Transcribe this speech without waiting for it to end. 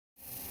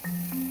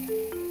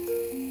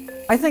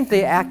I think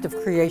the act of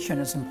creation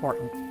is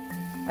important.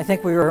 I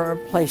think we were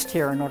placed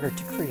here in order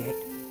to create.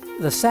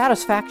 The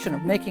satisfaction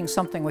of making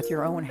something with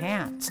your own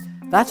hands,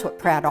 that's what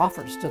Pratt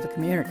offers to the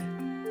community.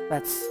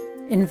 That's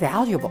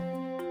invaluable.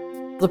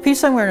 The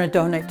piece I'm going to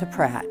donate to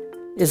Pratt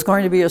is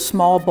going to be a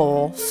small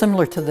bowl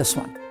similar to this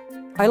one.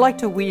 I like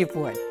to weave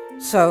wood,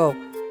 so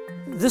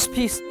this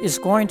piece is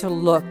going to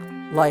look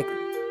like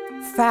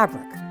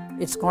fabric.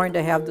 It's going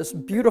to have this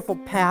beautiful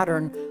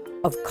pattern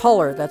of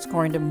color that's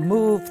going to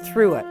move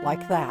through it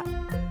like that.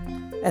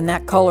 And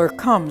that color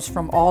comes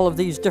from all of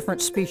these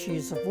different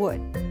species of wood.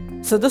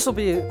 So this will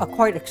be a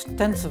quite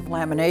extensive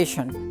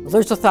lamination.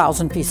 There's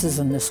 1,000 pieces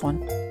in this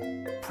one.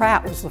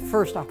 Pratt was the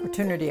first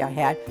opportunity I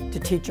had to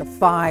teach a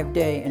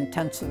 5-day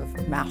intensive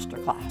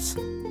masterclass.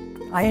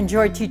 I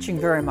enjoy teaching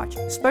very much,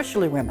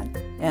 especially women.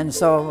 And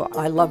so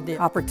I love the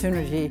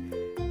opportunity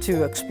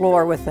to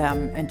explore with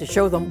them and to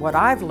show them what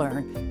I've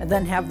learned and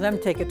then have them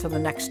take it to the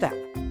next step.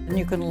 And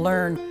you can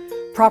learn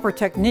proper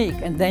technique,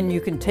 and then you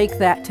can take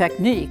that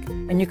technique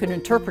and you can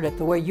interpret it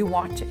the way you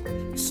want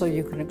to, so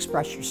you can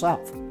express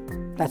yourself.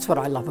 That's what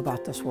I love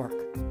about this work,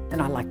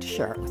 and I like to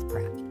share it with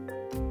Pratt.